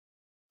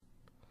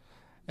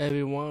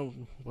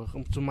Everyone,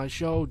 welcome to my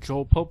show.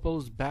 Joe Popo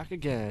is back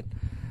again,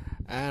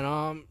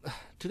 and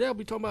today I'll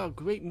be talking about a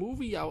great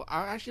movie. I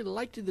actually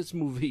liked this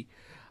movie.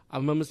 I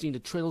remember seeing the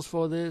trailers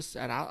for this,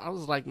 and I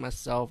was like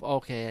myself,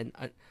 okay,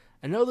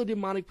 another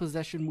demonic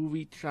possession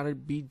movie trying to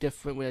be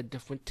different with a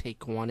different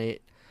take on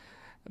it.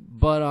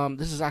 But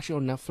this is actually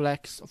on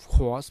Netflix, of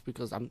course,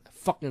 because I'm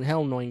fucking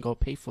hell no ain't gonna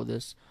pay for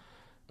this,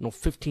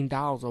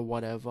 $15 or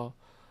whatever.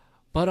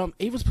 But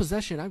Ava's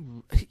Possession,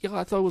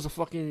 I thought it was a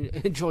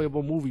fucking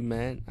enjoyable movie,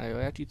 man. I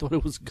actually thought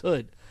it was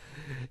good.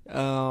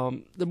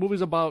 The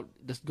movie's about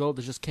this girl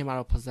that just came out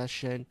of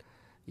possession,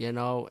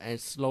 and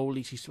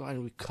slowly she's trying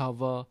to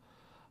recover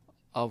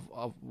of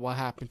what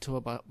happened to her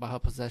by her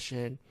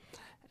possession.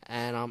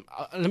 And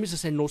let me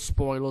just say no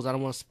spoilers. I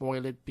don't want to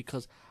spoil it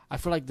because I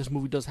feel like this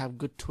movie does have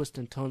good twists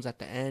and turns at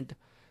the end.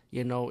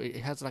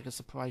 It has like a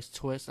surprise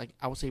twist. Like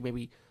I would say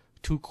maybe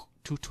two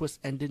twist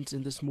endings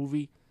in this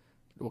movie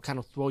will kind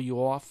of throw you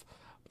off.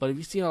 But if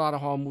you've seen a lot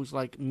of horror movies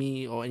like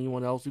me or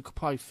anyone else, you could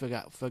probably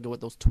figure what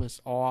those twists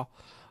are.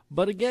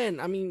 But again,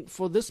 I mean,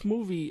 for this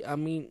movie, I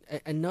mean,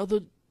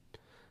 another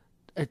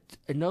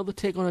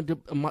take on a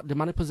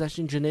demonic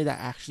possession genre that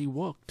actually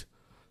worked.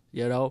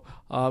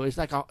 It's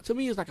like to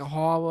me, it's like a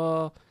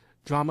horror,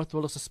 drama,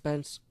 thriller,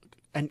 suspense,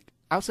 and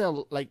I would say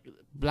like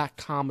black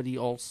comedy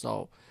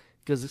also,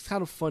 because it's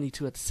kind of funny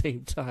too at the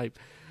same time.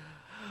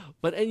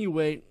 But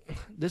anyway,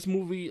 this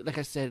movie, like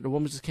I said, the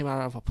woman just came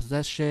out of her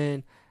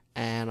possession,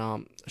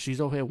 and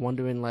she's over here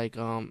wondering like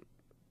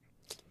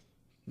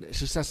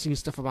she starts seeing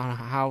stuff around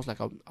her house, like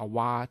a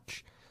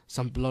watch,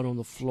 some blood on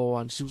the floor,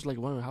 and she was like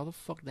wondering how the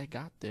fuck that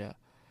got there.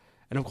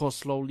 And of course,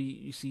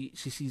 slowly she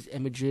sees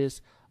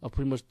images of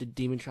pretty much the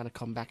demon trying to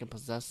come back and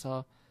possess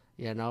her,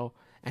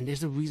 And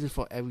there's a reason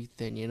for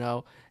everything.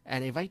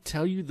 And if I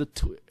tell you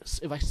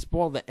if I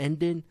spoil the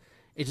ending,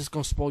 it's just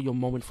gonna spoil your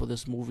moment for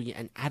this movie,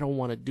 and I don't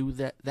want to do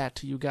that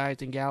to you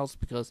guys and gals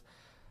because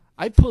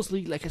I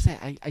personally, like I said,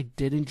 I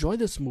did enjoy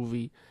this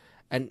movie,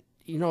 and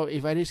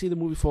if I didn't see the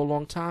movie for a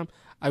long time,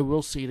 I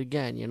will see it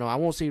again. I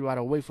won't see it right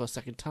away for a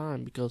second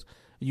time because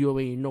you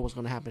already know what's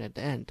gonna happen at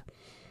the end.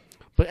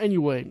 But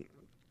anyway,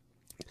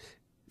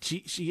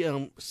 she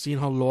seen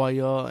her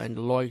lawyer, and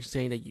the lawyer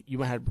saying that you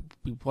might have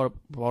been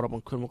brought up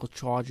on criminal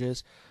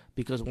charges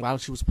because while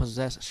she was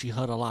possessed, she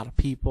hurt a lot of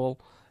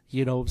people.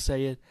 You know what I'm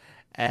saying?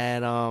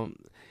 And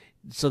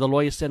so the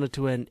lawyer sent her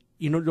to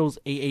those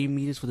AA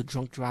meetings for the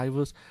drunk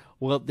drivers.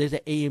 Well, there's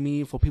an AA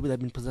meeting for people that have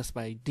been possessed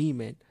by a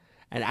demon,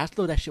 and I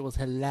thought that shit was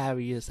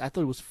hilarious. I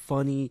thought it was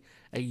funny,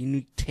 a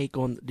unique take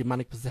on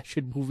demonic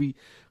possession movie.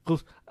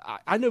 Cause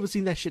I never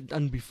seen that shit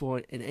done before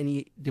in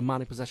any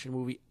demonic possession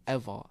movie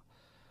ever.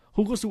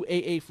 Who goes to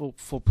AA for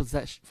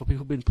people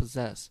who've been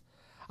possessed?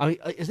 I mean,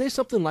 is there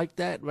something like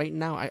that right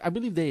now? I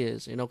believe there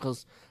is,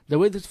 because the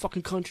way this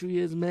fucking country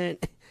is, man,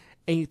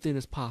 anything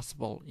is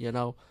possible,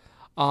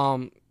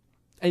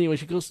 Anyway,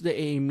 she goes to the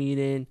AA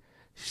meeting.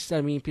 She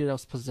started meeting people that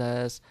was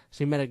possessed.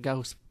 She met a guy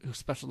who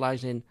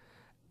specialized in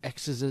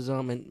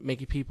exorcism and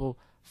making people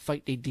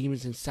fight their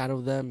demons inside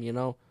of them,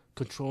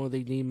 controlling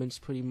their demons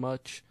pretty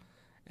much,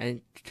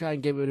 and try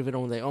and get rid of it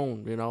on their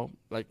own,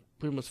 like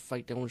pretty much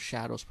fight their own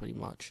shadows pretty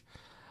much.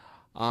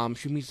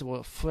 She meets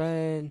with a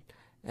friend,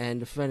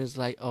 and the friend is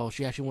like, oh,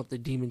 she actually wants the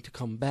demon to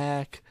come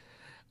back.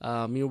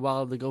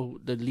 Meanwhile,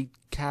 the lead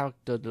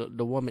character,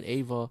 the woman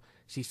Ava,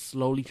 she's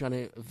slowly trying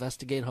to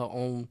investigate her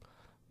own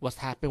what's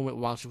happened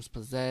while she was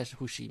possessed,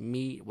 who she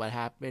meet, what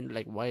happened,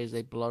 like why is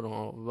there blood on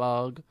a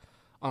rug,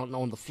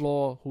 on the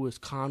floor, who is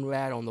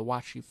Conrad on the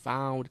watch she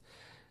found,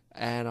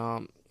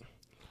 and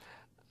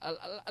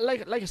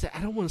like I said,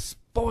 I don't want to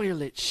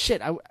spoil it.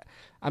 Shit,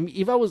 I mean,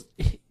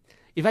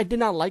 if I did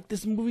not like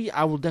this movie,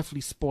 I will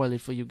definitely spoil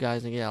it for you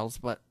guys and gals.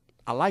 But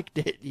I liked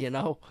it,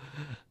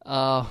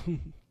 Uh,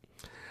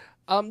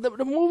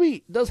 the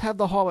movie does have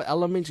the horror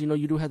elements.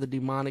 You do have the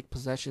demonic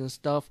possession and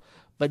stuff,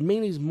 but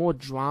mainly it's more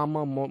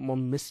drama, more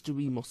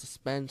mystery, more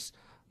suspense,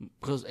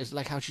 because it's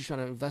like how she's trying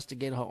to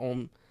investigate her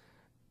own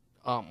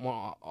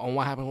on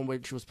what happened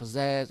when she was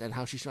possessed and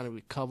how she's trying to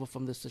recover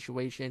from this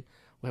situation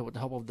with the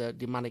help of the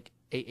demonic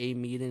AA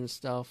meeting and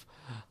stuff.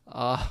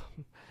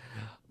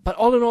 But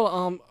all in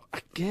all,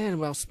 again,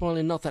 without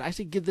spoiling nothing, I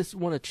say give this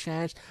one a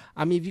chance.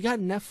 I mean, if you got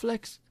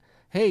Netflix,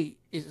 hey,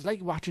 it's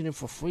like watching it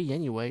for free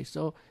anyway,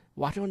 so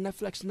watch it on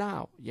Netflix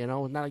now. It's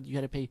not like you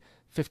had to pay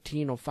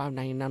 $15 or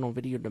 $5.99 on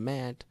video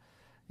demand.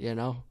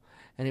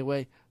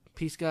 Anyway,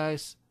 peace,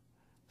 guys.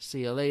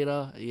 See you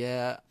later.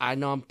 Yeah, I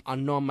know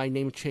my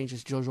name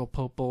changes Jojo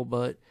Popo,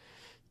 but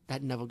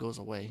that never goes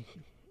away.